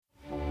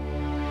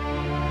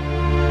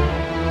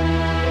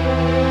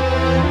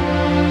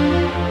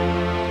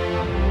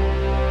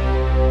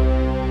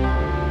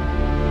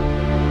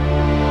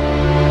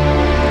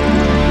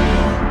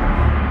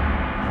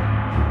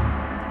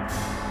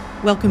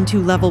Welcome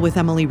to Level with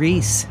Emily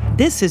Reese.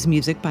 This is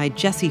music by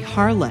Jesse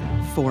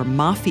Harlan for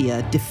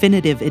Mafia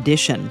Definitive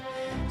Edition.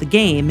 The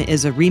game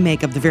is a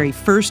remake of the very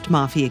first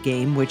Mafia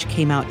game, which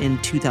came out in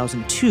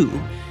 2002,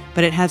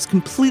 but it has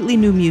completely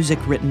new music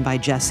written by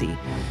Jesse.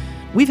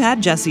 We've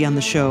had Jesse on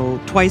the show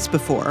twice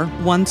before.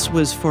 Once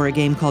was for a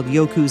game called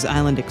Yoku's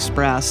Island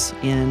Express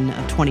in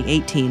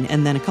 2018,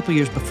 and then a couple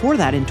years before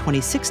that in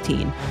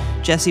 2016,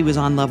 Jesse was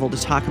on Level to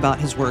talk about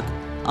his work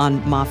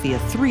on Mafia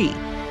 3.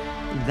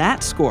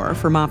 That score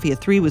for Mafia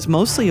 3 was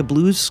mostly a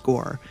blues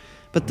score,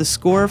 but the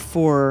score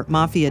for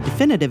Mafia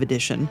Definitive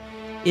Edition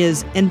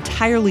is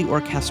entirely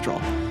orchestral,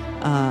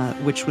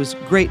 which was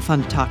great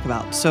fun to talk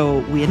about.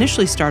 So we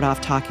initially start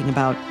off talking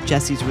about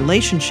Jesse's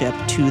relationship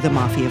to the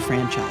Mafia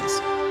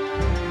franchise.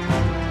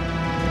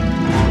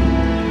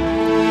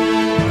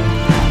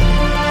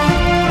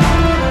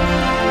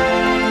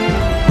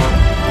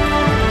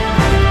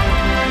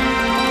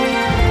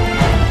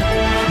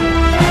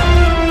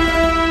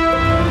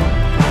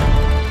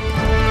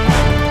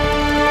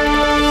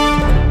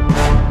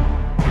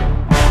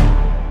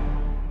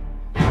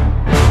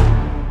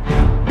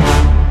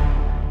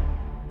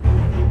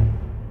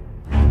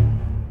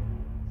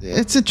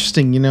 It's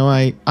interesting,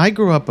 I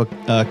grew up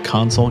a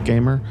console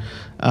gamer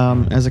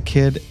as a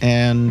kid,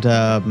 and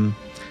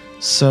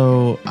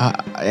so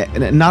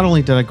not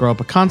only did I grow up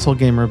a console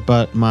gamer,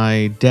 but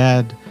my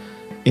dad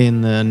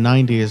in the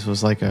 90s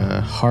was like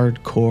a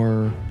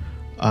hardcore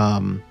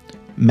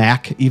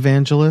Mac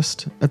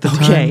evangelist at the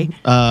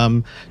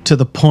time, to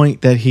the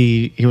point that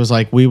he was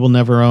like, we will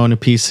never own a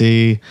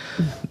PC.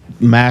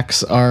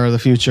 Macs are the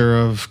future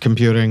of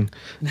computing.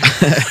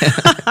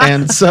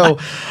 And so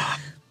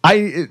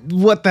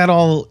what that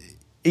all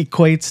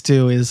equates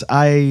to is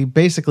I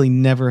basically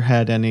never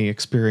had any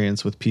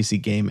experience with PC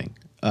gaming.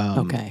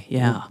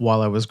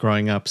 While I was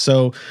growing up.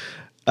 So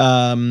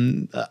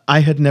I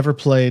had never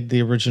played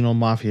the original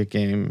Mafia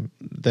game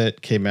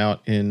that came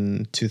out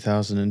in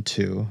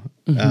 2002.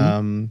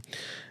 Mm-hmm.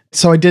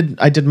 So I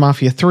did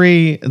Mafia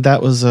 3.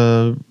 That was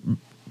a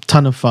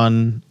ton of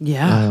fun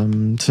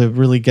to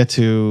really get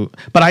to,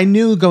 but I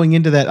knew going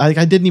into that,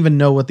 I didn't even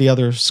know what the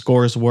other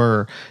scores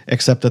were,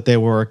 except that they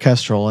were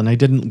orchestral, and I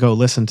didn't go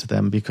listen to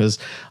them because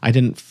I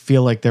didn't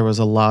feel like there was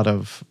a lot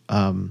of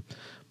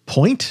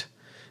point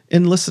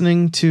in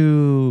listening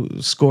to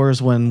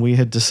scores when we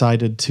had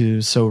decided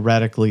to so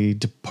radically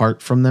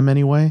depart from them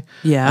anyway.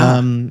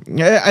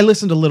 I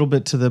listened a little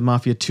bit to the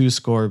Mafia 2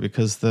 score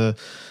because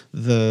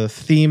the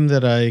theme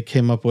that I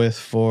came up with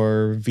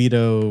for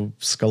Vito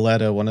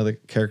Scaletta, one of the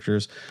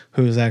characters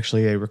who is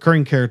actually a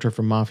recurring character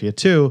from Mafia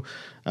 2,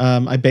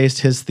 I based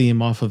his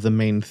theme off of the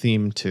main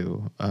theme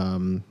to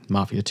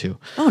Mafia 2.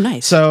 Oh,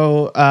 nice.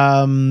 So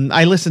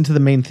I listened to the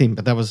main theme,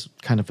 but that was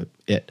kind of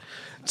it.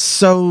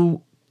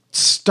 So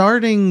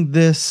starting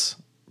this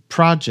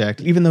project,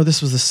 even though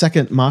this was the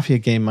second Mafia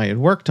game I had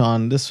worked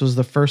on, this was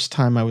the first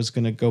time I was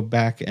going to go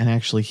back and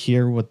actually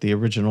hear what the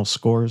original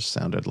scores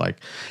sounded like.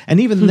 And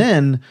even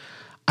then,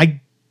 I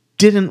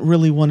didn't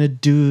really want to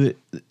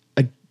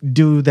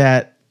do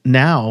that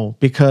now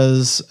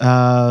because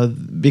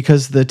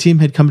the team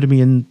had come to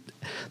me and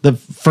the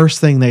first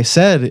thing they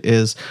said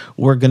is,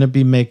 we're going to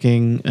be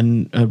making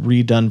a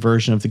redone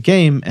version of the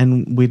game,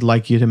 and we'd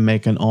like you to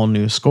make an all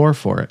new score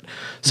for it.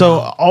 So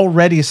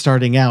already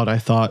starting out, I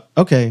thought,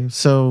 okay,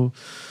 so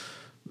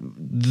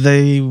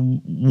they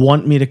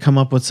want me to come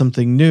up with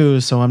something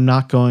new, so I'm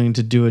not going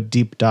to do a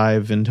deep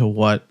dive into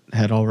what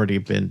had already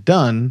been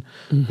done,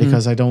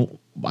 because I don't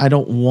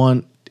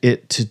want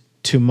it to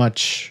too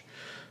much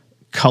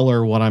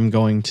color what I'm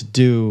going to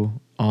do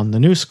on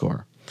the new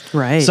score.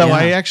 Right. So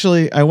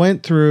I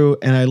went through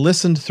and I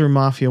listened through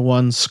Mafia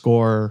 1's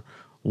score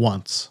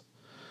once.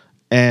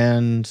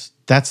 And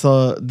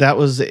that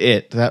was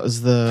it.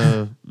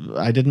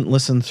 I didn't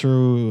listen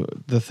through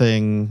the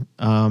thing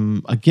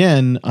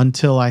again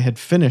until I had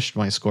finished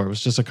my score. It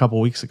was just a couple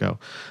weeks ago.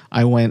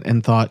 I went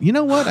and thought, you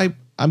know what?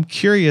 I'm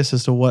curious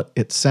as to what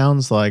it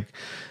sounds like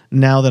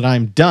now that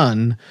I'm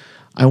done.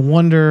 I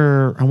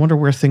wonder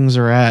where things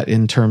are at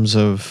in terms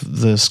of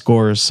the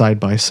scores side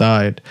by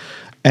side.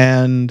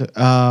 And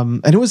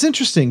it was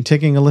interesting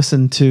taking a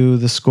listen to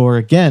the score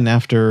again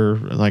after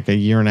like a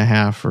year and a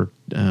half about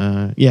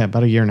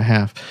a year and a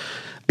half,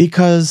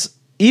 because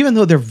even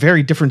though they're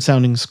very different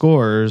sounding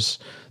scores,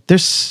 they're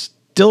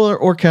still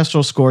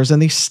orchestral scores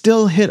and they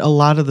still hit a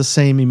lot of the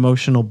same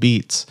emotional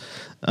beats.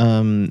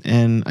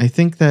 And I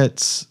think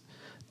that's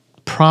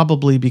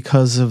probably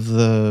because of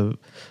the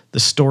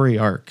story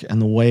arc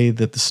and the way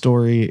that the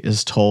story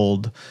is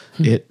told.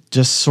 It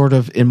just sort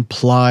of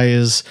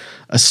implies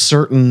a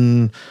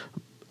certain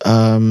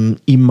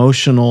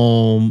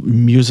emotional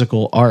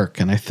musical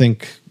arc. And I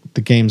think the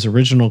game's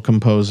original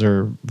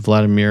composer,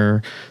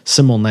 Vladimir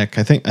Simulnik,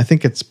 I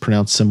think it's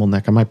pronounced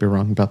Simulnik. I might be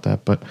wrong about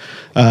that, but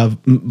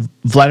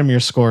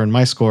Vladimir's score and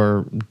my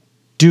score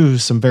do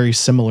some very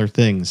similar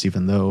things,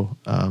 even though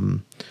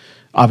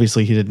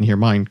obviously he didn't hear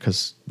mine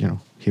because,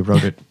 he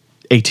wrote it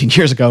 18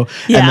 years ago.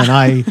 And then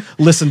I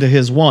listened to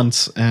his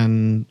once,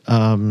 and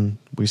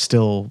we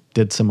still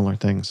did similar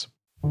things.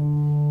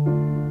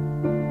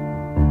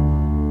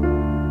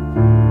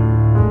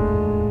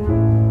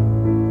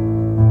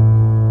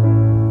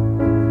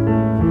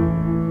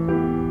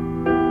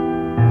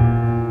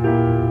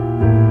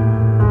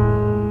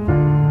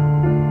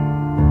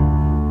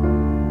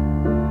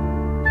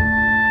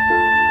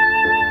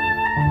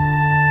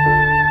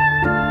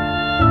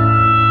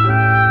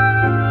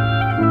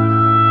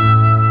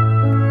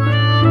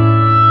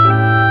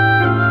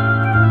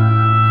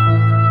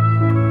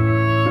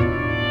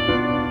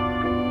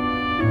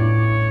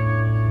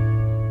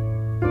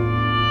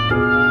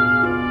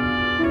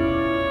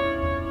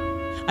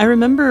 I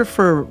remember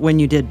for when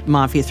you did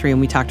Mafia 3 and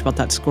we talked about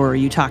that score,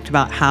 you talked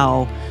about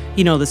how,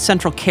 the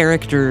central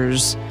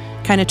characters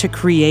kind of to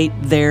create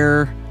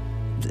their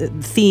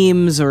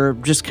themes or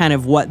just kind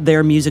of what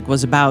their music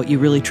was about, you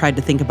really tried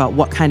to think about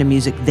what kind of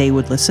music they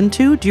would listen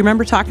to. Do you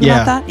remember talking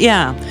about that?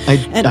 Yeah.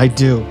 I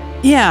do.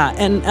 Yeah,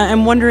 and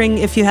I'm wondering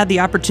if you had the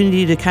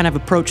opportunity to kind of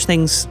approach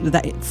things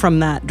from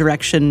that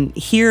direction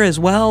here as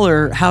well,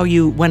 or how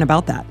you went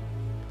about that.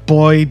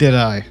 Boy, did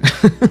I.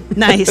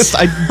 Nice.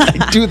 I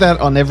do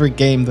that on every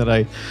game that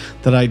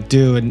I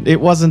do, and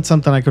it wasn't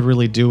something I could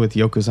really do with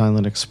Yoku's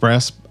Island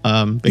Express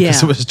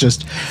because it was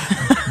just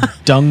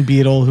Dung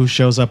Beetle who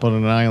shows up on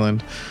an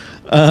island.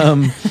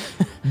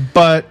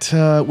 But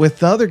with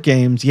the other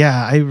games,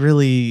 I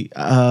really,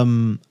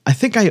 I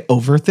think I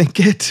overthink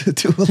it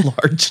to a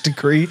large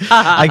degree.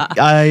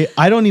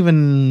 I don't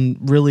even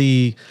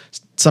really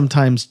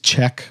sometimes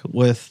check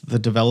with the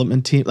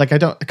development team. Like I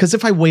don't, because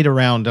if I wait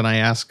around and I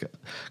ask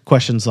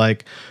questions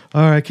like,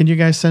 all right, can you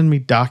guys send me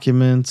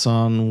documents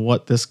on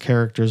what this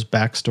character's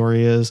backstory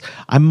is?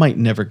 I might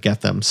never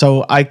get them.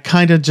 So I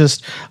kind of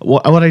just,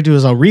 what I do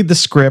is I'll read the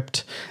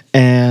script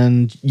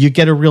and you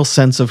get a real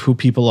sense of who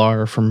people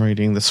are from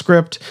reading the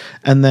script.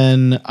 And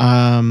then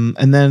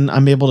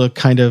I'm able to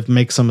kind of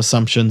make some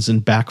assumptions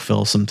and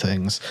backfill some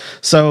things.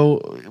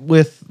 So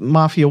with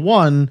Mafia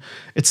 1,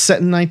 it's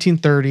set in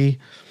 1930.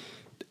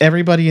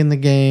 Everybody in the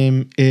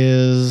game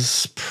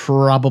is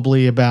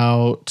probably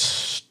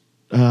about,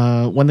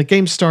 when the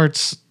game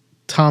starts,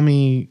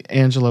 Tommy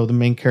Angelo, the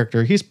main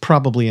character, he's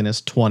probably in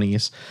his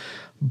 20s.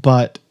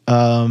 But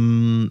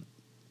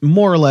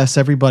more or less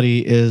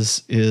everybody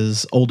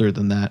is older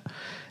than that.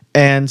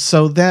 And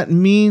so that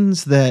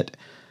means that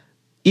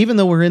even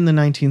though we're in the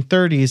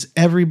 1930s,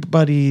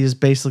 everybody is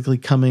basically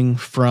coming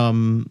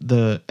from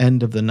the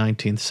end of the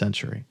 19th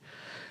century.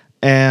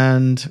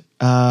 And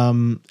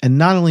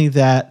not only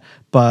that,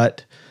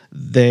 but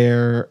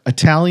they're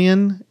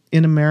Italian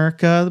in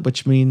America,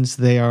 which means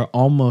they are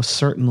almost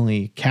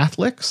certainly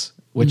Catholics,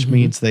 which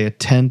means they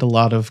attend a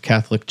lot of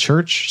Catholic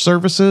church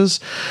services,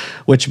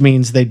 which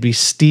means they'd be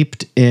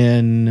steeped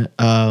in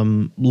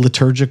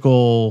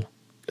liturgical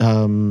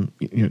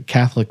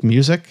Catholic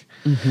music.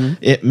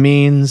 It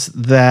means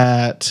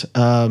that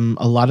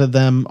a lot of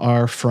them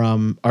are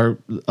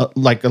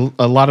like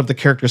a lot of the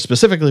characters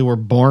specifically were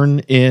born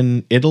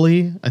in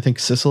Italy, I think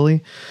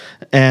Sicily.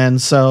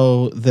 And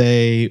so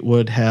they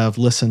would have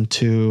listened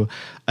to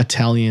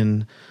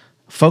Italian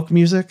folk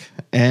music,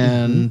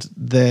 and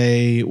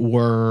they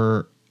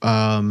were,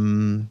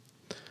 some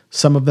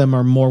of them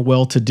are more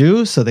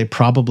well-to-do, so they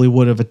probably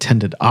would have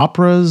attended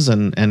operas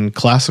and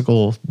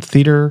classical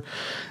theater.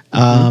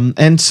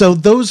 And so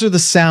those are the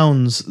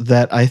sounds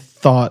that I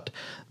thought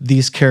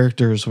these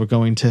characters were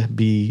going to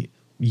be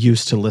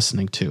used to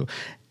listening to.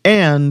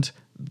 And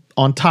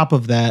on top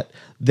of that,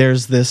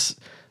 there's this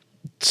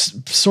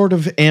sort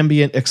of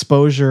ambient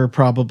exposure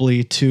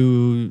probably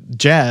to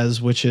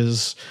jazz, which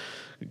is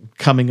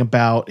coming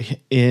about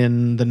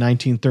in the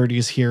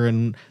 1930s here.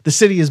 And the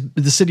city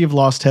of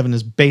Lost Heaven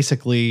is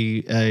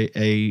basically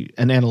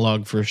an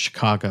analog for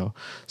Chicago.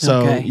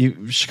 So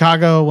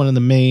Chicago, one of the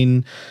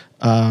main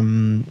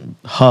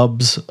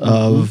hubs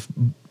of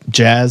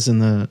jazz in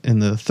the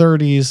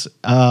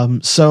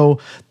 30s. So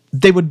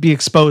they would be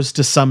exposed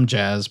to some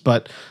jazz,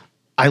 but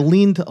I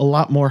leaned a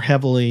lot more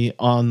heavily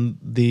on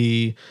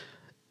the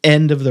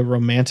end of the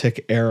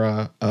Romantic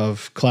era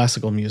of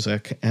classical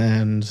music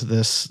and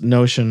this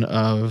notion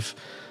of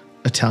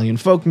Italian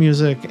folk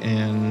music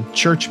and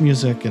church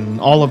music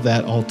and all of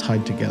that all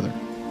tied together.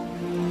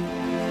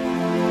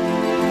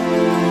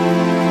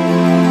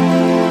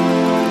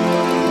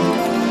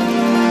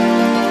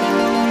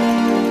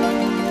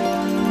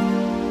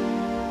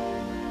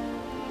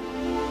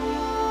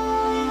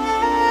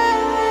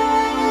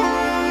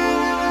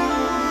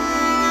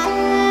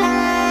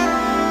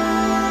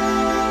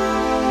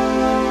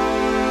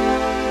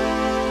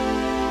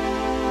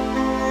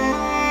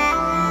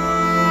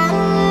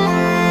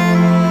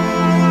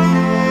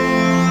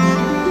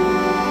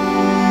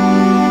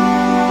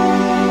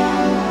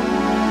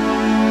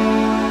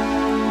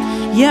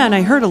 Yeah, and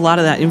I heard a lot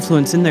of that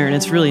influence in there, and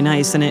it's really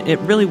nice. And it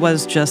really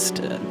was just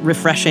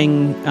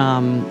refreshing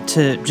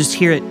to just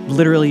hear it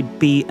literally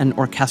be an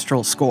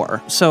orchestral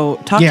score. So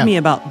talk to me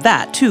about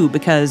that, too,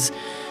 because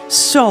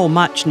so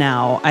much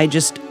now, I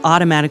just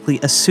automatically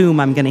assume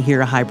I'm going to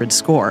hear a hybrid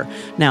score.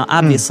 Now,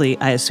 obviously,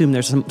 I assume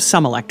there's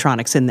some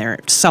electronics in there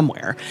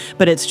somewhere,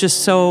 but it's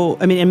just so,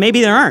 I mean, and maybe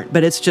there aren't,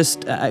 but it's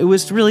just, it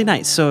was really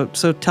nice. So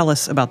tell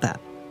us about that.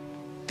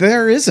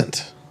 There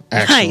isn't.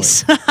 Actually.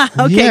 Nice.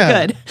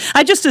 Okay, good.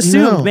 I just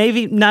assumed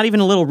maybe not even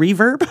a little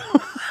reverb.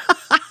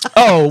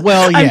 Oh,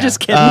 well, yeah. I'm just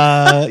kidding.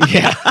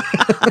 Yeah.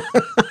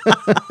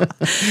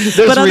 There's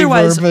but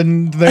otherwise, reverb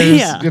and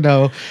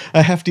there's,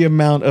 a hefty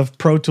amount of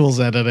Pro Tools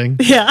editing.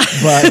 Yeah.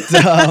 But,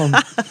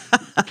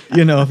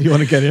 if you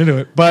want to get into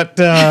it. But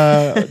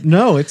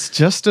no, it's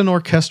just an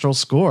orchestral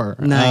score.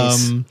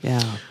 Nice.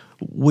 Yeah.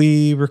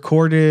 We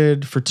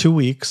recorded for 2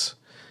 weeks,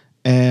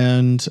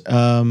 and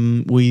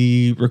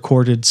we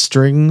recorded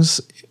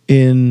strings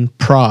in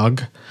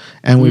Prague,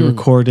 and we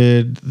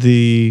recorded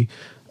the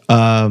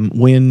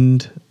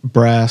wind,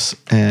 brass,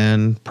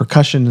 and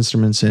percussion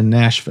instruments in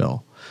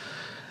Nashville.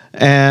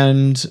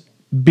 And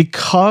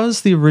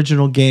because the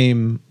original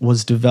game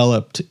was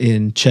developed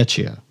in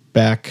Czechia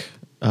back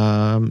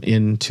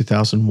in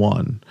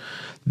 2001,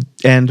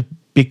 and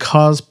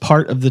because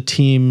part of the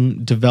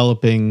team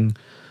developing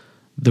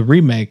the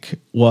remake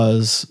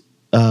was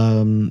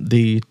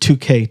the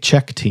 2K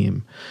Czech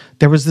team,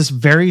 there was this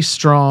very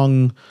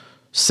strong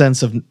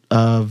sense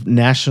of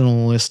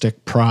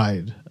nationalistic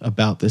pride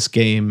about this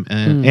game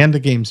and the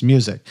game's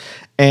music.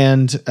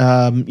 And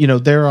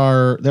there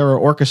are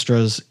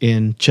orchestras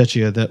in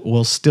Czechia that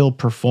will still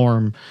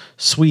perform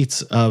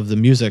suites of the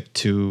music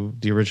to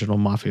the original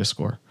Mafia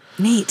score.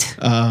 Neat.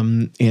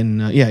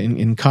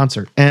 In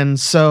concert. And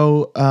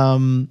so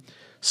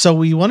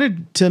we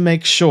wanted to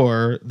make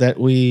sure that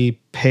we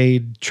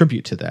paid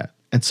tribute to that.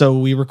 And so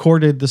we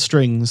recorded the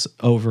strings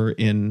over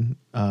in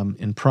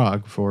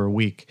Prague for a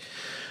week.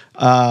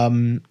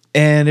 And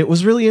it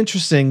was really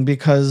interesting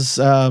because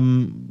I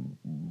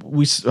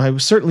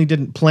certainly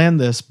didn't plan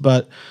this,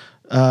 but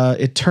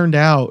it turned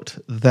out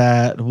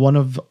that one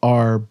of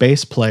our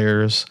bass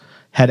players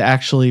had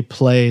actually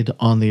played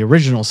on the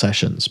original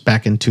sessions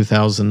back in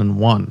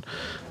 2001,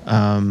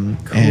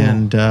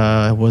 and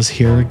was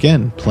here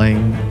again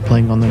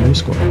playing on the new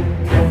score.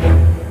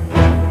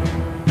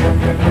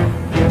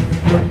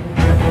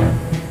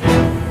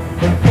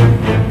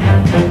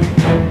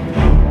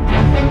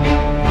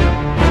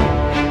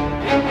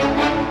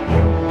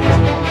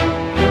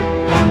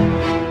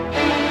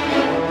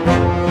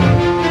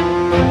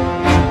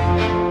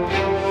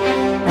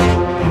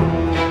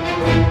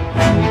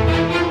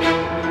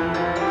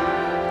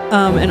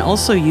 And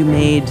also you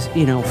made,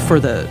 for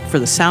the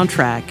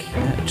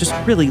soundtrack, just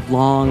really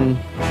long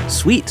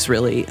suites,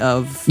 really,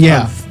 of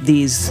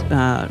these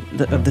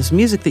of this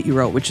music that you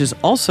wrote, which is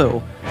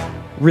also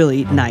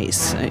really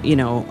nice.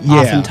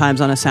 Oftentimes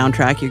on a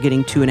soundtrack, you're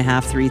getting 2.5,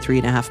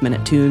 3.5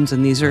 minute tunes,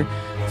 and these are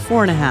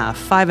 4.5,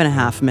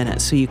 5.5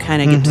 minutes. So you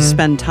kind of get to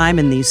spend time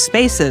in these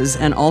spaces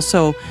and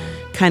also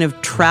kind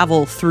of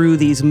travel through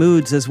these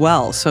moods as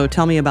well. So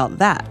tell me about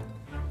that.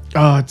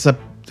 Oh,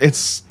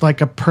 it's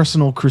like a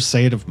personal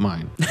crusade of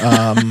mine.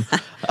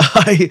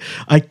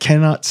 I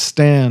cannot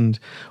stand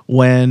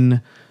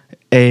when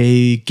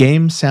a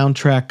game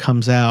soundtrack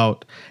comes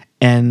out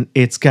and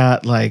it's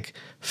got like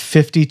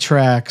 50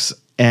 tracks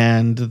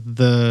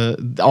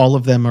and all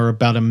of them are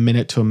about a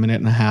minute to a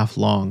minute and a half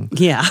long.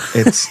 Yeah.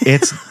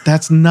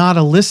 That's not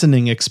a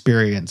listening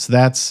experience.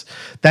 That's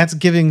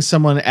giving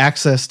someone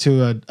access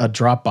to a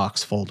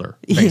Dropbox folder,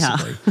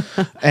 basically.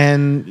 Yeah.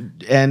 and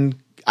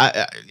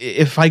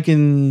if I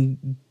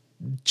can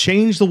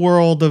change the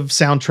world of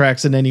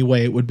soundtracks in any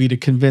way, it would be to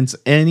convince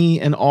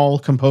any and all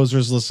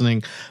composers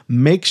listening,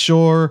 make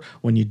sure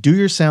when you do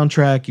your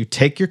soundtrack, you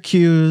take your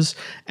cues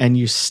and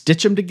you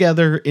stitch them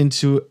together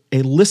into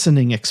a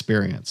listening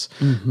experience,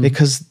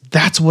 because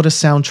that's what a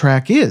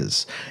soundtrack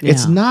is. Yeah.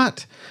 It's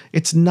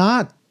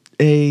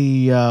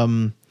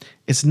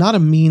not a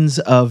means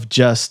of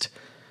just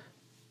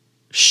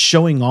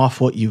showing off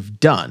what you've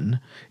done.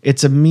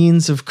 It's a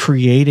means of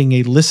creating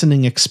a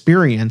listening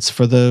experience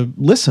for the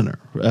listener,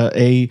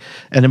 an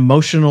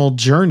emotional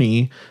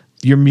journey.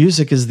 Your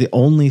music is the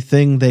only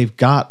thing they've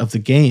got of the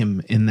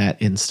game in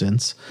that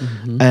instance.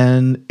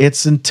 And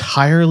it's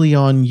entirely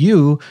on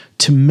you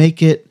to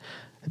make it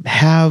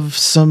have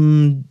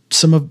some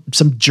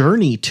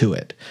journey to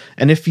it.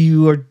 And if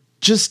you are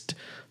just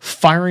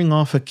firing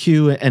off a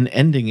cue and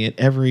ending it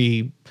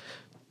every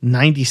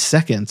 90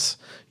 seconds,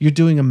 you're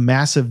doing a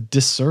massive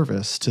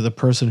disservice to the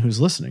person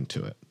who's listening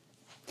to it.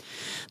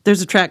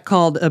 There's a track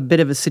called A Bit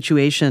of a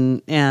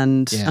Situation,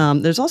 and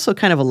there's also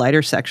kind of a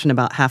lighter section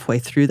about halfway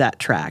through that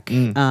track.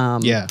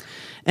 And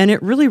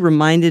it really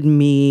reminded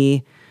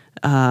me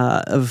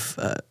of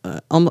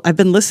I've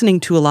been listening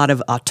to a lot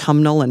of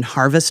autumnal and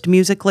harvest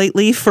music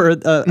lately for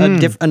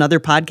another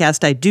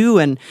podcast I do,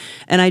 and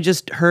I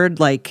just heard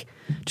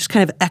just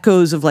kind of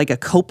echoes of like a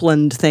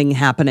Copeland thing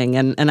happening.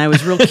 And I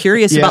was real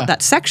curious about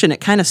that section. It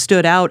kind of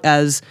stood out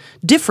as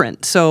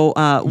different. So,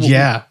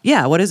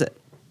 what is it?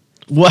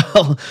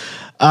 Well,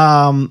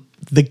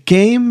 the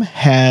game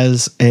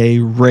has a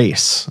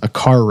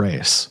car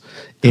race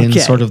in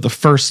sort of the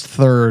first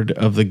third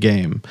of the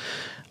game.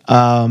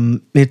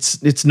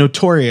 It's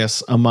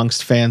notorious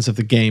amongst fans of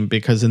the game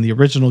because in the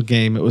original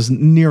game, it was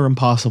near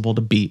impossible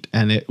to beat,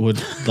 and it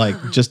would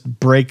just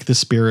break the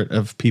spirit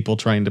of people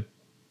trying to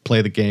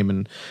play the game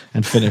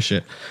and finish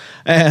it.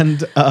 And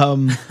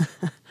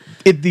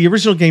the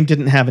original game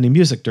didn't have any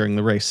music during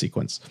the race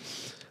sequence.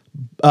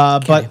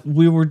 But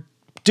we were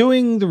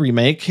doing the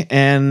remake,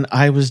 and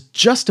I was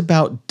just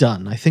about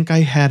done. I think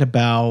I had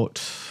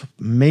about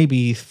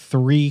maybe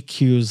 3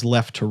 cues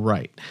left to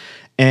write.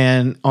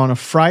 And on a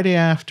Friday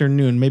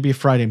afternoon, maybe a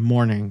Friday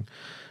morning,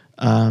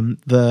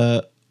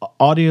 the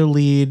audio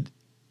lead,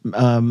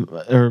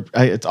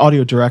 it's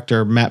audio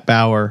director, Matt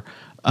Bauer,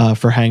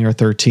 for Hangar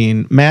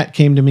 13, Matt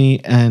came to me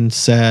and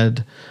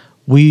said,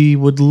 "We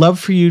would love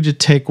for you to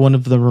take one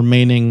of the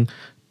remaining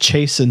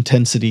chase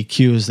intensity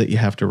cues that you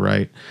have to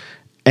write.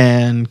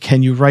 And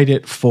can you write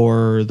it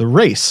for the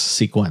race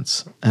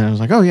sequence? And I was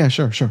like, oh, yeah,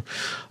 sure.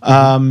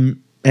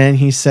 And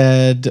he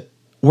said,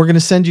 we're going to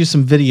send you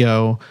some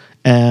video,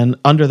 and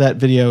under that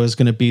video is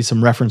going to be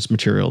some reference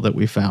material that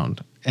we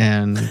found.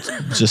 And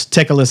just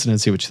take a listen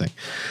and see what you think.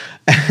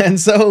 And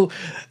so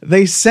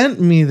they sent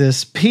me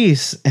this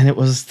piece, and it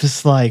was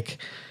this like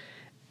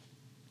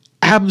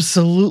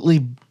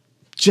absolutely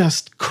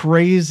just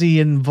crazy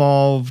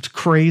involved,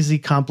 crazy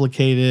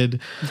complicated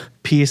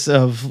piece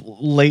of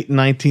late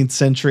 19th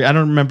century. I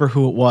don't remember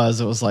who it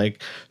was. It was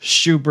like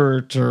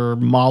Schubert or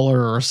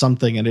Mahler or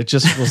something. And it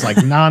just was like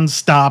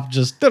nonstop,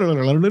 just, and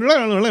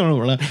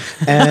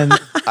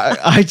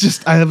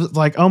I was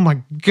like, oh my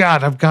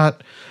God, I've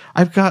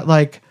got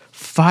like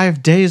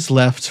 5 days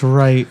left to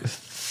write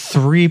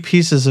 3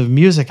 pieces of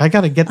music. I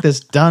got to get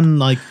this done.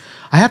 Like,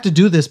 I have to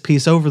do this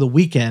piece over the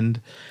weekend.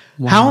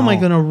 Wow. How am I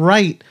going to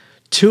write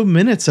 2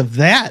 minutes of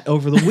that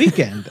over the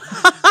weekend?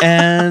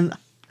 And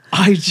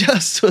I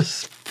just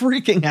was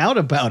freaking out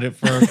about it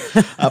for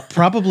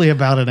probably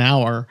about an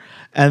hour.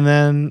 And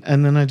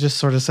then I just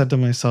sort of said to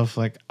myself,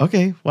 like,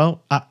 okay,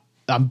 well,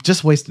 I'm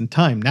just wasting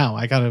time now.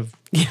 I gotta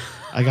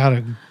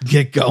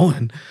get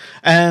going.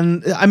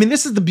 And I mean,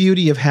 this is the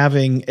beauty of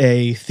having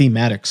a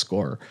thematic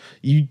score.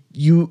 You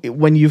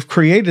when you've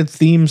created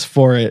themes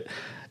for it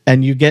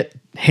and you get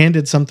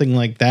handed something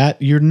like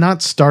that, you're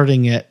not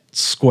starting at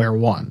square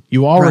one.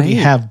 You already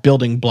have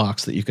building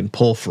blocks that you can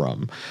pull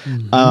from.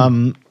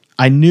 Mm-hmm.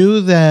 I knew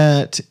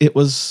that it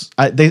was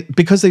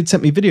because they'd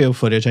sent me video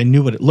footage. I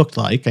knew what it looked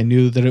like. I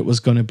knew that it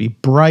was going to be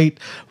bright,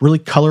 really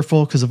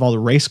colorful because of all the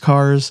race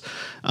cars.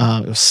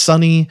 It was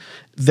sunny.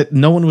 That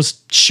no one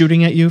was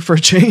shooting at you for a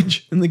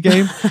change in the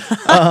game.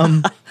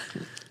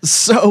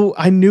 So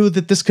I knew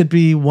that this could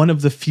be one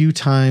of the few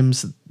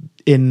times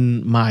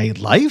in my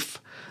life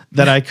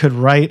that I could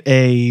write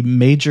a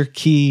major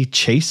key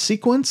chase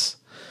sequence.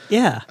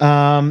 Yeah.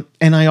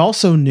 And I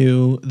also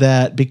knew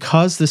that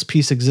because this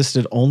piece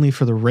existed only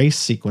for the race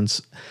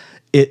sequence,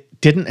 it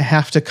didn't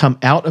have to come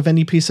out of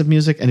any piece of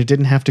music and it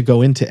didn't have to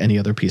go into any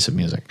other piece of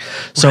music.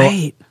 So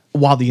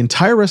while the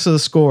entire rest of the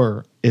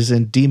score is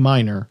in D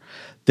minor,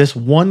 this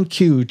one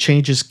cue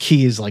changes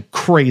keys like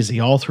crazy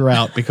all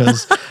throughout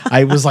because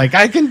I was like,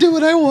 I can do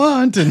what I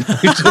want. And I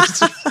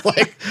just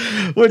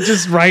would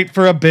just write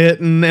for a bit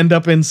and end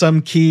up in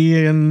some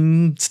key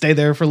and stay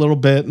there for a little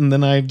bit. And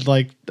then I'd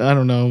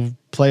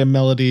play a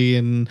melody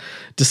and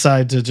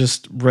decide to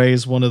just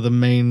raise one of the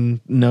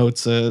main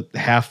notes a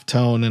half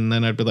tone. And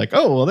then I'd be like,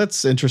 oh, well,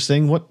 that's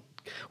interesting. What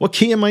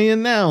key am I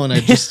in now? And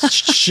I just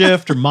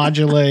shift or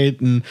modulate.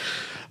 And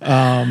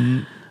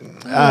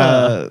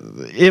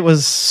it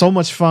was so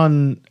much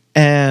fun.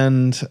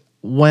 And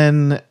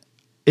when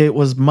it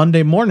was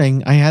Monday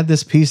morning, I had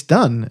this piece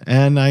done.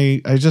 And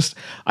I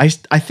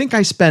think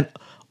I spent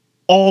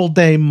all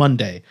day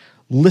Monday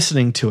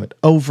listening to it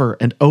over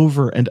and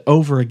over and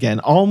over again,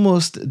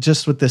 almost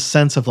just with this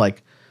sense of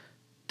like,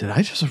 did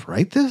I just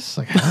write this?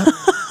 Like,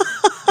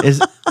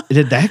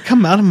 did that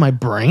come out of my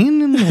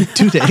brain in like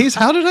 2 days?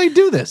 How did I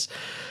do this?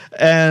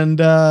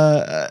 And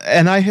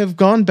I have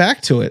gone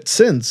back to it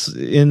since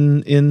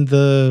in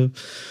the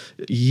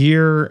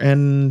year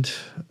and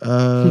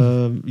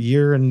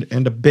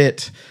a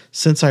bit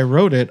since I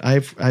wrote it.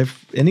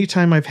 I've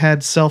anytime I've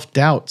had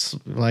self-doubts,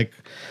 like,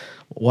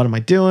 what am I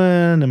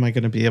doing? Am I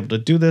going to be able to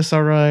do this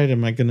all right?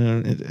 Am I going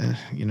to,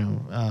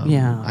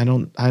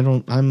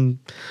 I'm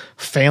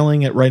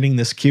failing at writing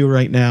this cue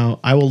right now.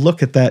 I will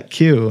look at that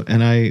cue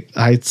and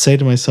I'd say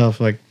to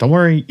myself, like, don't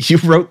worry, you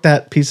wrote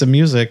that piece of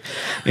music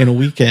in a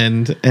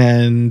weekend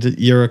and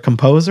you're a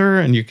composer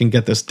and you can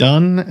get this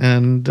done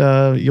and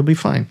you'll be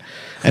fine.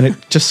 And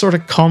it just sort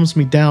of calms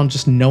me down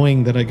just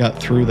knowing that I got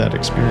through that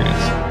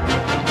experience.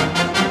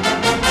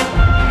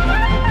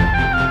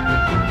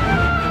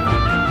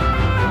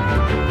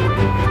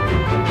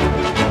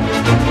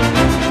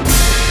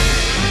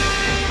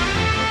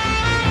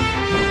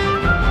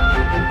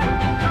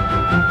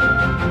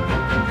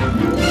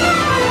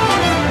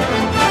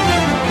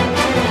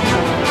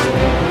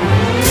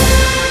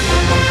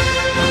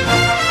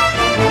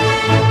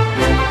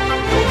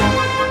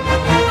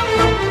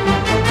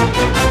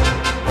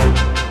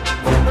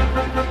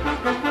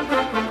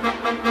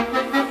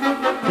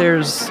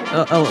 There's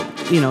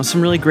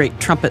some really great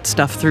trumpet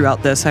stuff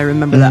throughout this. I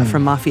remember that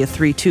from Mafia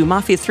 3 too.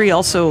 Mafia 3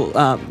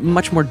 also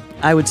much more,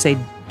 I would say,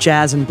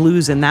 jazz and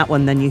blues in that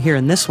one than you hear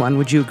in this one.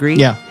 Would you agree?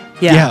 Yeah.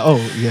 Oh,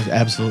 yeah,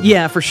 absolutely.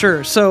 Yeah, for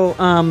sure. So,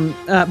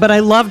 but I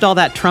loved all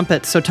that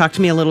trumpet. So talk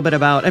to me a little bit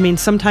about,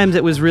 sometimes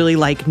it was really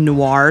like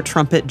noir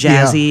trumpet,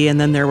 jazzy, and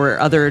then there were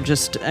other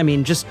just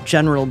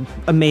general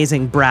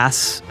amazing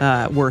brass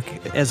work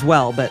as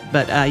well. But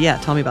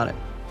tell me about it.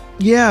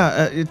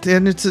 Yeah,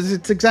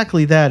 it's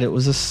exactly that. It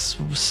was a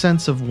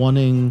sense of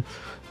wanting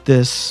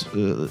this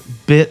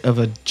bit of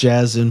a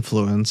jazz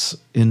influence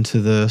into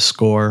the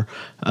score.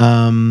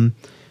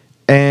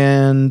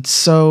 And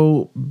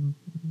so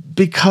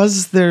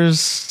because there's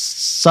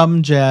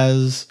some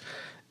jazz,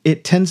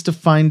 it tends to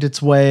find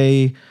its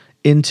way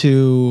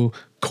into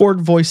chord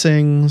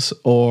voicings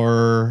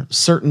or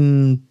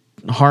certain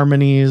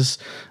harmonies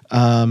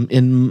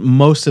in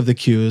most of the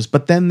cues,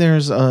 but then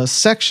there's a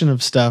section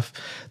of stuff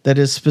that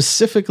is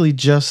specifically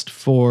just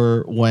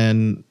for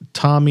when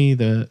Tommy,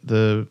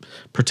 the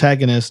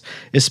protagonist,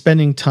 is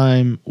spending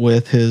time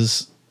with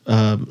his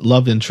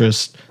love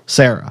interest,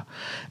 Sarah.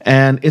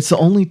 And it's the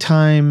only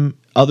time,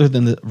 other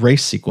than the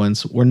race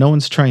sequence, where no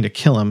one's trying to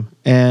kill him.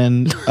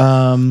 And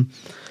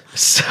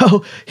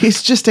so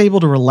he's just able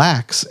to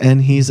relax,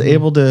 and he's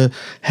able to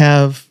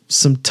have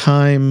some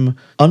time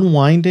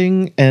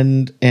unwinding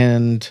and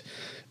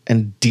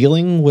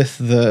dealing with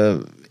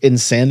the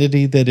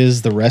insanity that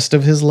is the rest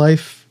of his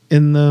life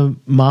in the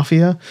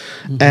mafia.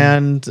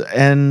 And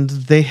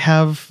they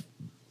have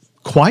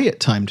quiet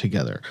time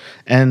together.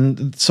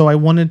 And so I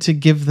wanted to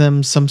give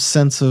them some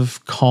sense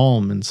of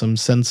calm and some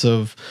sense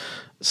of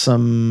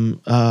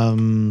something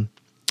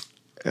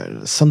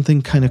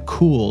kind of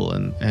cool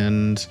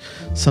and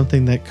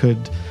something that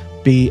could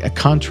be a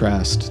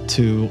contrast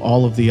to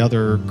all of the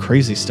other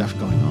crazy stuff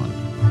going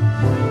on.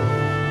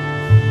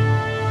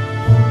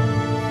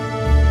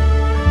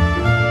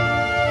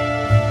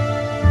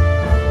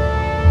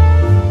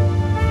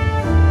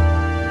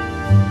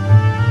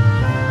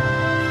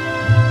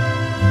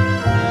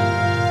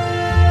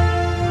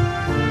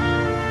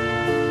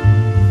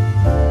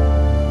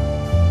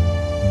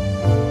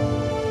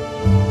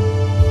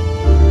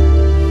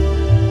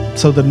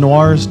 So the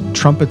noir's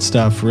trumpet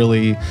stuff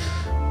really,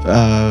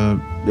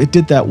 it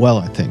did that well,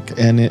 I think,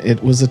 and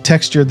it was a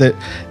texture that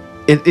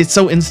it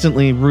so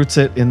instantly roots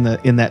it in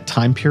that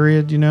time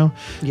period, you know.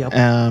 Yep.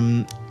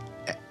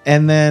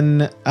 And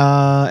then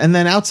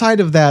outside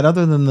of that,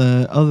 other than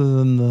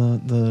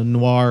the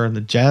noir and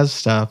the jazz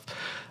stuff,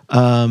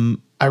 I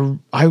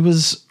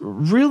was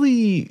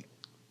really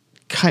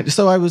kind of,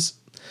 so I was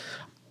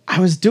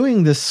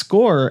doing this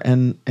score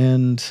and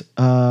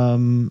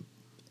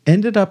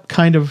ended up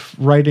kind of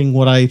writing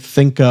what I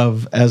think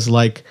of as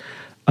like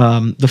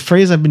the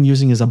phrase I've been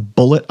using is a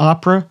bullet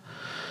opera,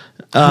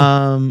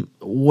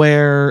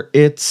 where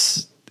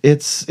it's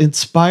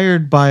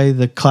inspired by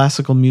the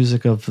classical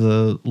music of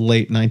the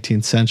late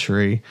 19th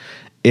century.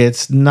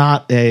 It's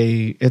not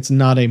a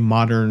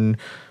modern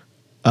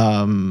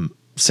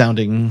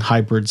sounding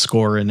hybrid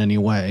score in any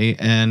way,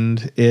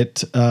 and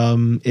it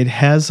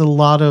has a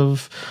lot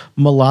of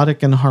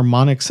melodic and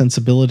harmonic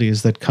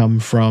sensibilities that come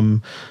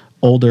from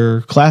older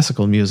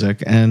classical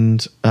music,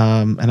 and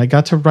I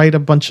got to write a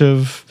bunch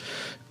of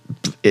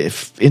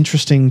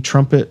interesting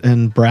trumpet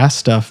and brass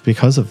stuff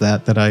because of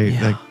that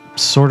I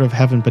sort of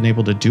haven't been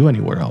able to do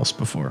anywhere else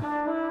before.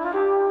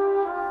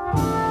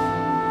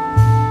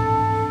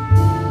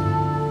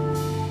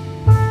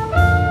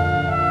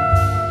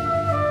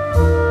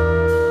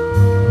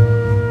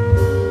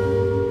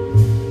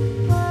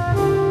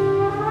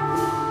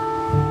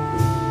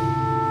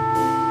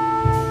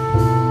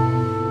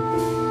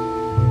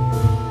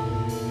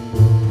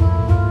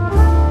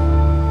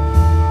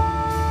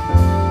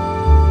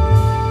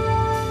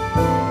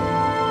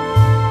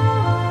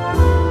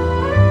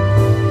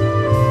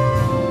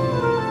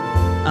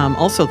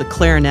 Also, the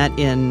clarinet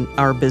in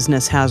Our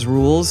Business Has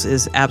Rules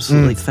is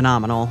absolutely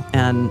phenomenal.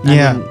 And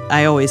I mean,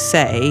 I always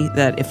say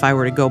that if I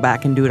were to go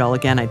back and do it all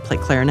again, I'd play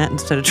clarinet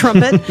instead of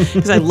trumpet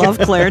because I love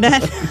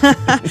clarinet.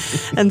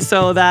 And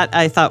so that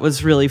I thought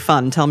was really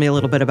fun. Tell me a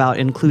little bit about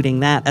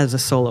including that as a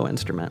solo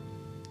instrument.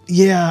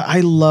 Yeah, I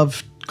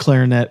love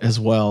clarinet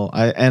as well.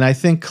 I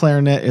think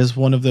clarinet is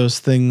one of those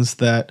things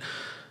that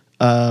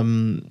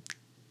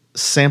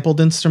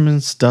sampled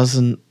instruments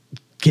doesn't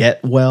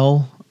get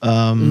well.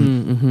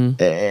 And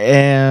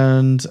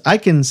I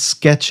can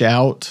sketch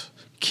out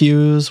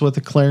cues with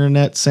a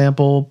clarinet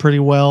sample pretty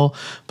well,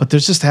 but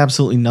there's just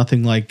absolutely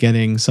nothing like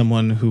getting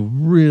someone who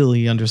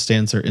really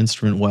understands their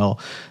instrument well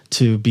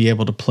to be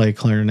able to play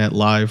clarinet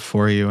live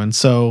for you. And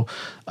so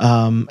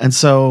I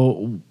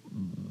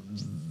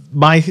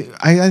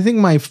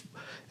think if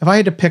I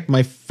had to pick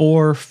my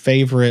 4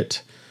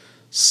 favorite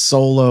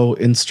solo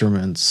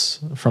instruments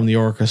from the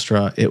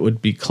orchestra, it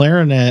would be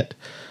clarinet,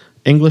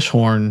 English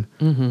horn,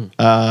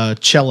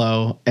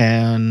 cello,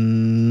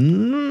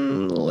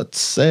 and let's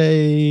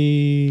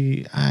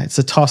say it's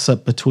a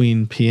toss-up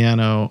between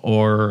piano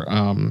or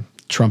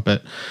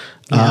trumpet.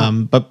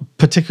 But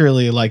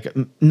particularly like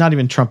not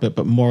even trumpet,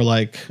 but more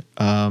like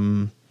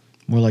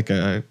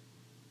a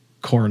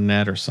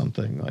cornet or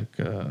something, like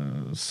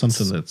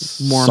something that's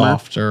warmer,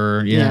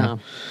 softer.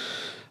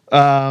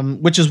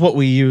 Which is what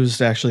we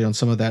used actually on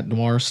some of that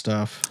noir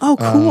stuff. Oh,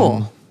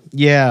 cool.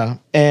 Yeah,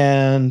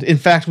 and in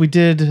fact, we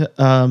did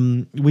a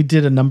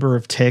number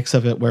of takes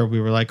of it where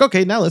we were like,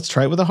 okay, now let's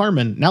try it with a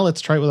Harmon. Now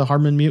let's try it with a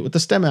Harmon mute with the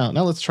stem out.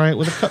 Now let's try it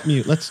with a cup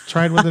mute. Let's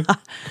try it with a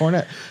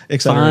cornet,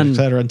 et cetera, et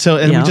cetera.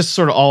 We just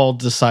sort of all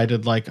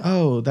decided like,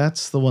 oh,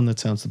 that's the one that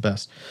sounds the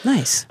best.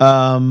 Nice.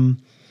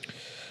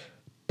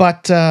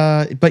 But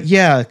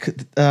yeah,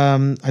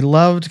 I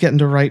loved getting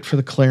to write for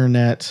the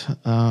clarinet.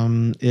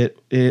 It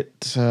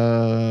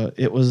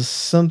was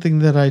something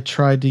that I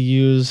tried to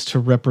use to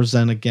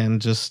represent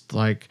again, just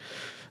like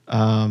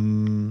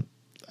the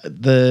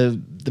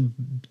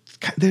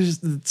there's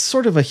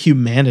sort of a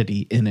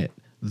humanity in it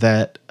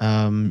that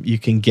you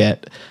can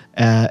get,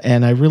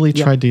 and I really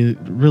tried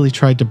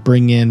to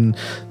bring in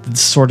the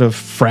sort of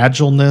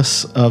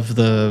fragileness of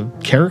the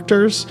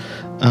characters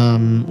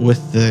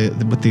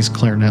with these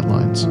clarinet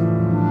lines.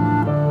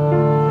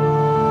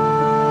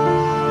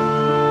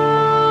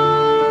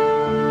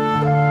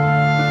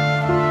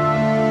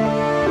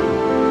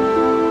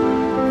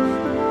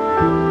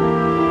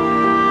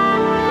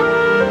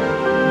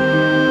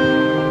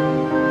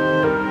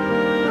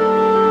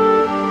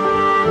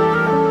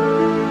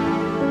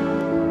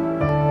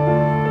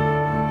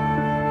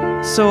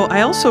 So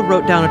I also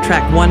wrote down a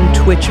track, One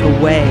Twitch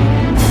Away.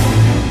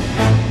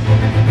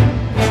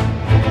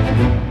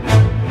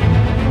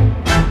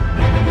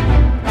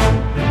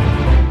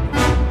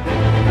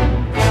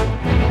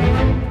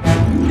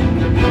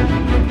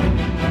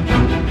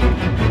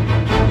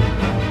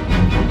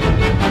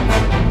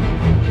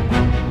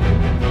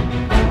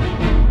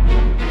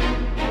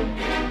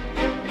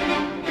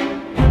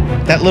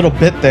 That little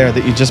bit there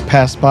that you just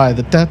passed by,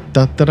 the da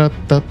da da da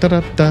da da da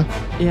da.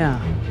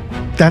 Yeah.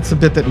 That's the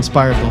bit that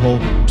inspired the whole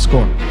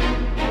score.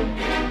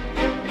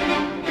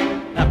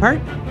 That part?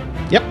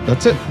 Yep,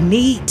 that's it.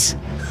 Neat.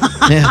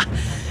 Yeah.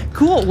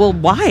 Cool. Well,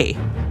 why?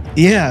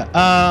 Yeah.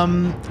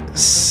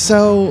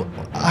 So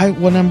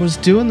when I was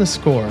doing the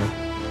score,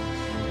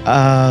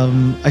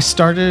 I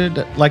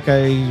started like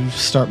I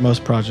start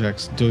most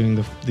projects doing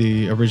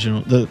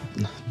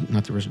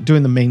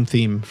doing the main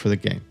theme for the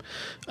game.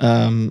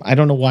 I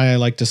don't know why I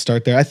like to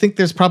start there. I think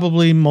there's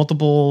probably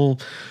multiple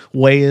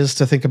ways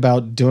to think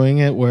about doing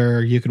it,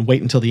 where you can wait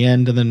until the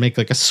end and then make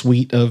like a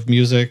suite of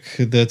music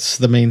that's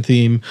the main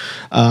theme.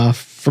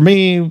 For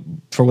me,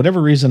 for whatever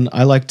reason,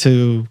 I like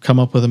to come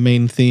up with a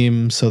main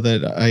theme so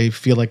that I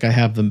feel like I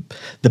have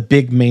the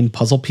big main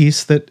puzzle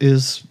piece that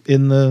is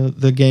in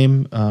the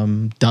game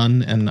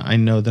done, and I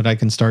know that I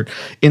can start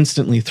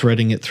instantly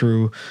threading it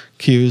through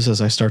cues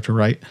as I start to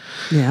write.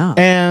 Yeah.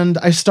 And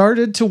I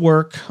started to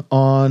work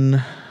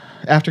on,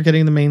 after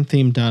getting the main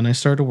theme done, I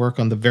started to work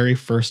on the very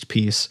first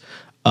piece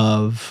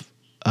of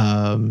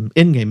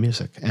in-game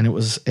music, and it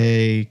was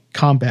a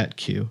combat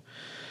cue.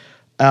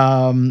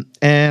 And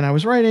I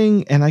was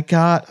writing, and I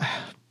got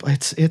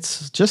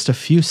it's just a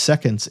few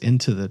seconds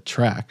into the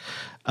track,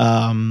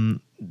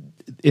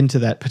 into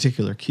that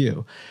particular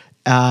cue,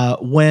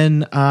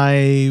 when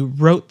I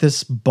wrote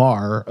this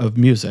bar of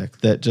music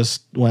that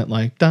just went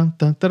like dun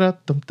dun da da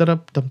dum da da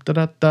dum da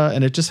da da,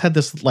 and it just had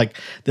this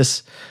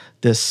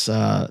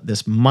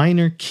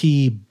minor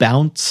key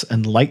bounce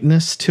and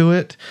lightness to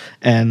it,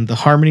 and the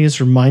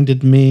harmonies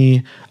reminded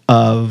me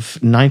of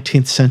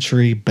 19th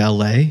century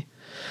ballet.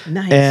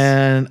 Nice.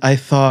 And I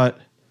thought,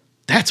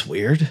 that's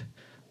weird.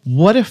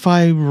 What if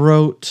I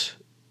wrote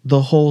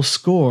the whole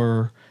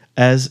score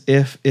as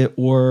if it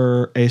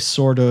were a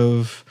sort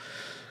of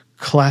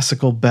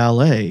classical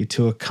ballet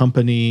to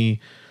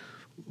accompany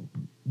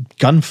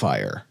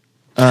gunfire?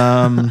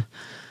 And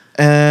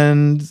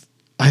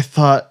I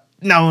thought,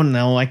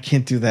 no, I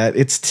can't do that.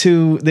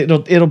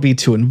 It'll be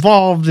too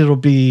involved.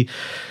 It'll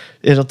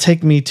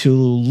take me too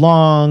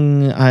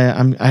long.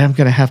 I'm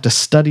going to have to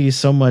study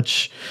so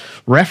much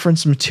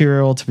reference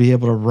material to be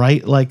able to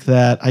write like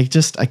that. I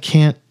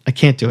can't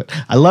do it.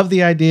 I love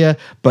the idea,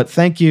 but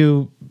thank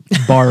you,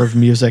 bar of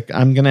music.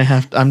 I'm going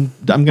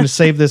to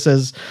save this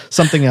as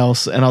something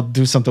else, and I'll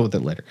do something with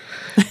it later.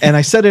 And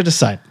I set it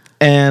aside,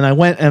 and I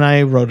went and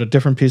I wrote a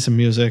different piece of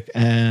music,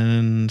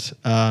 and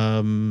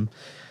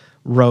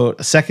wrote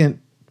a second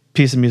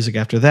piece of music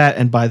after that.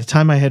 And by the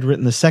time I had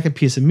written the second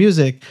piece of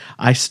music,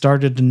 I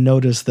started to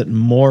notice that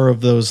more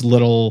of those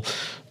little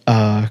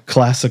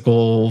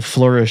classical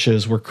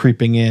flourishes were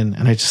creeping in.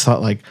 And I just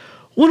thought, like,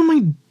 what am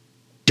I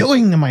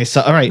doing to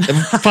myself? All right,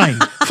 fine.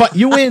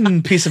 You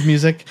win, piece of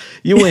music.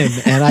 You win.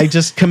 And I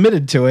just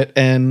committed to it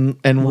and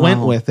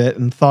went with it,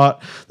 and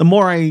thought the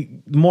more I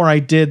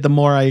did, the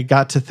more I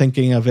got to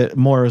thinking of it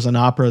more as an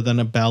opera than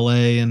a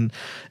ballet. And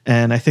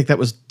I think that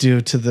was due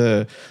to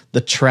the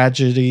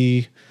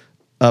tragedy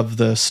of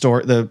the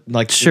story,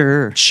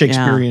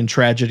 Shakespearean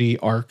tragedy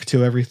arc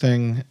to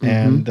everything.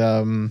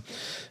 Mm-hmm.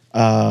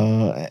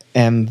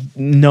 And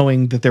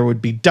knowing that there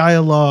would be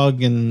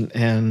dialogue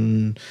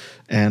and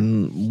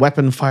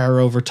weapon fire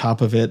over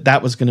top of it,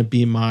 that was going to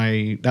be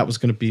my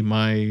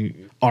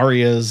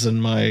arias,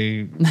 and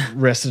my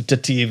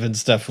recitative and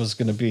stuff was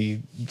going to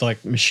be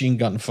like machine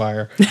gun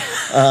fire.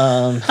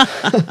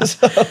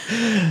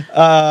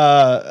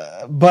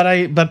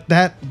 But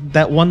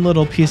that one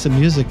little piece of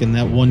music and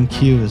that one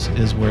cue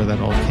is where that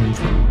all came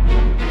from.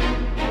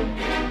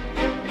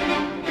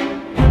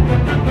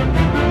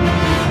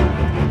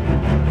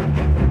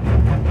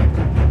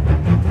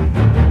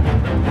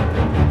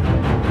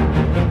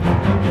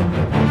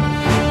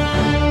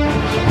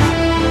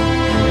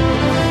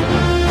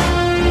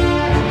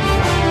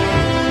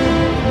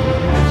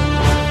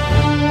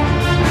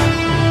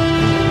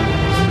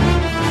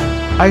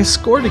 I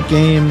scored a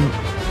game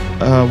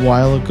a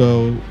while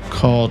ago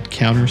called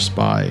Counter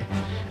Spy,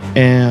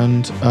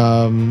 and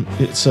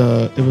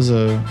it was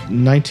a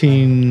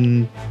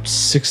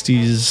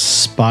 1960s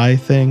spy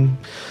thing,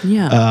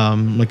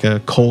 like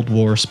a Cold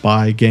War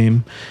spy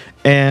game.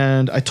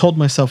 And I told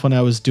myself when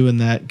I was doing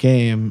that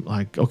game,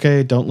 like,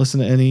 okay, don't listen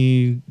to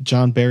any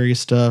John Barry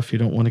stuff. You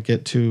don't want to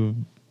get too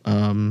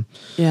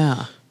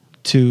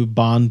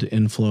Bond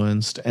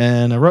influenced.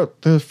 And I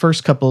wrote the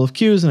first couple of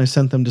cues and I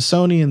sent them to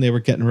Sony, and they were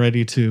getting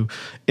ready to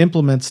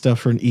implement stuff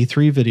for an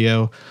E3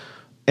 video.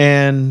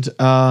 And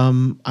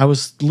I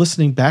was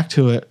listening back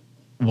to it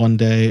one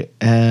day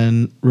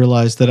and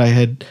realized that I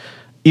had,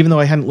 even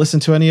though I hadn't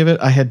listened to any of it,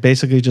 I had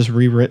basically just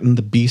rewritten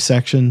the B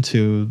section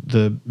to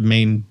the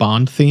main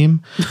Bond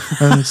theme.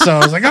 And so I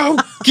was like, oh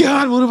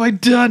God, what have I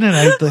done? And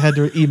I had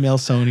to email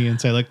Sony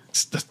and say, like,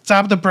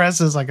 stop the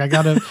presses. Like, I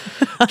gotta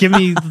give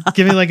me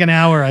like an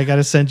hour. I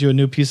gotta send you a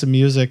new piece of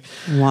music.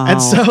 Wow.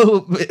 And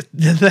so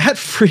that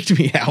freaked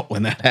me out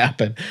when that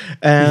happened.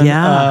 And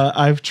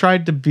I've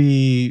tried to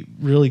be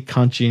really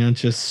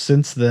conscientious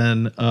since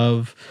then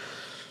of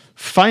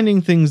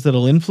finding things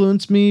that'll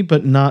influence me,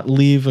 but not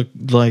leave a,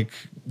 like,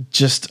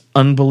 just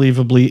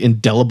unbelievably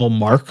indelible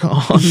mark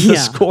on the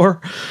score.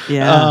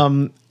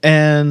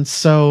 And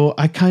so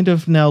I kind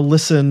of now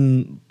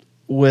listen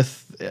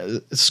with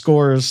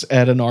scores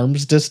at an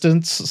arm's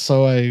distance,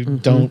 so I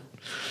don't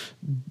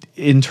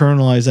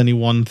internalize any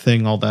one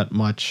thing all that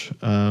much.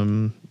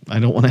 I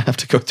don't want to have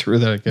to go through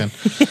that again.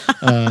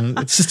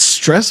 It's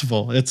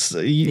stressful.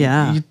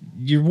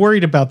 You're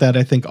worried about that,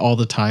 I think, all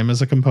the time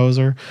as a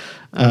composer.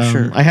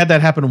 Sure. I had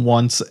that happen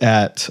once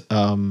at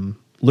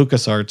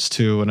LucasArts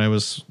too, when I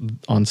was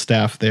on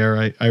staff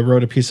there. I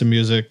wrote a piece of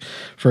music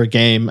for a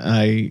game,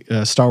 a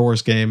Star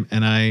Wars game,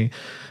 and I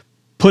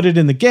put it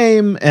in the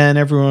game, and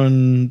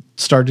everyone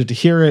started to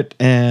hear it.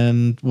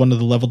 And one of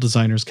the level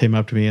designers came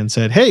up to me and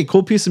said, "Hey,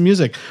 cool piece of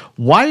music.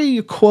 Why are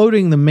you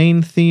quoting the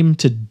main theme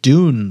to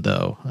Dune,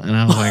 though?" And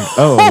I was like,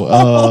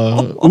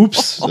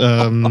 oops.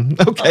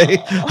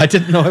 Okay, I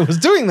didn't know I was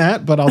doing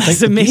that, but I'll take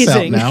the piece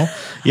out now.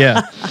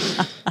 Yeah.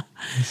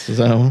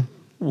 So.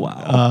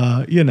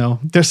 Wow.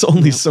 There's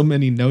only so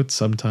many notes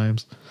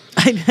sometimes.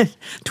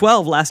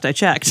 12 last I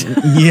checked.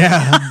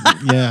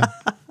 Yeah.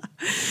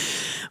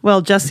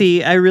 Well,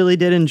 Jesse, I really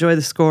did enjoy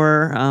the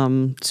score.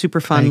 Super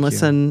fun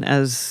listen,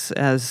 as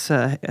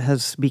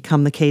has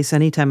become the case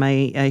anytime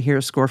I hear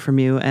a score from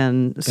you.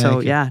 And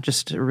so,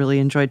 just really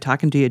enjoyed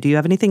talking to you. Do you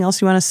have anything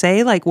else you want to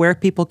say, like where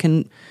people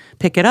can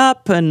pick it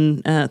up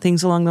and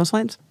things along those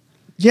lines?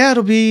 Yeah,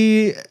 it'll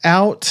be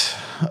out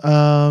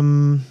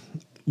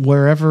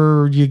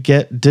wherever you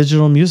get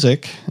digital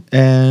music,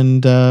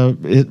 and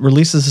it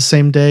releases the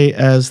same day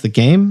as the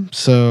game,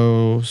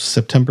 so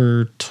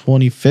September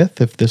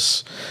 25th. If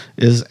this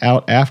is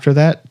out after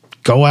that,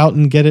 go out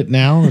and get it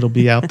now. It'll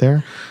be out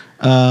there.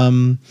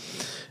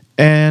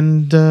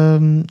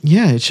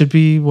 It should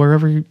be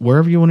wherever you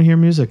want to hear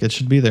music. It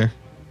should be there.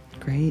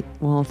 Great.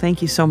 Well,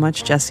 thank you so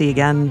much, Jesse,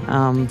 again.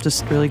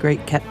 Just really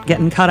great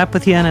getting caught up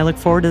with you, and I look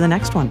forward to the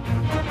next one.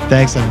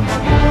 Thanks, Emily.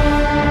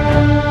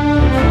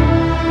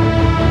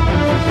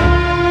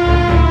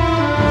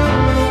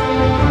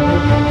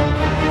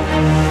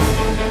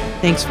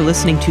 Thanks for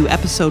listening to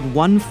episode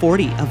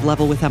 140 of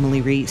Level with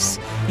Emily Reese.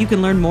 You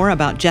can learn more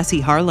about Jesse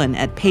Harlan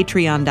at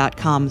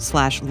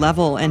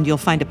patreon.com/level, and you'll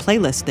find a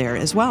playlist there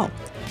as well.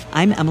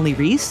 I'm Emily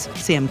Reese.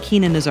 Sam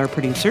Keenan is our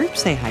producer.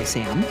 Say hi,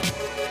 Sam.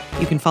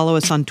 You can follow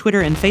us on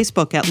Twitter and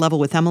Facebook at Level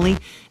with Emily,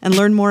 and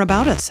learn more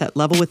about us at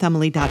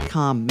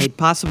levelwithemily.com, made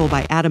possible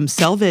by Adam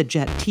Selvage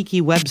at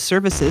Tiki Web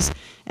Services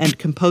and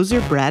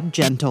composer Brad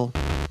Gentle.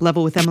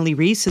 Level with Emily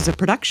Reese is a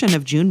production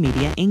of June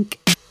Media, Inc.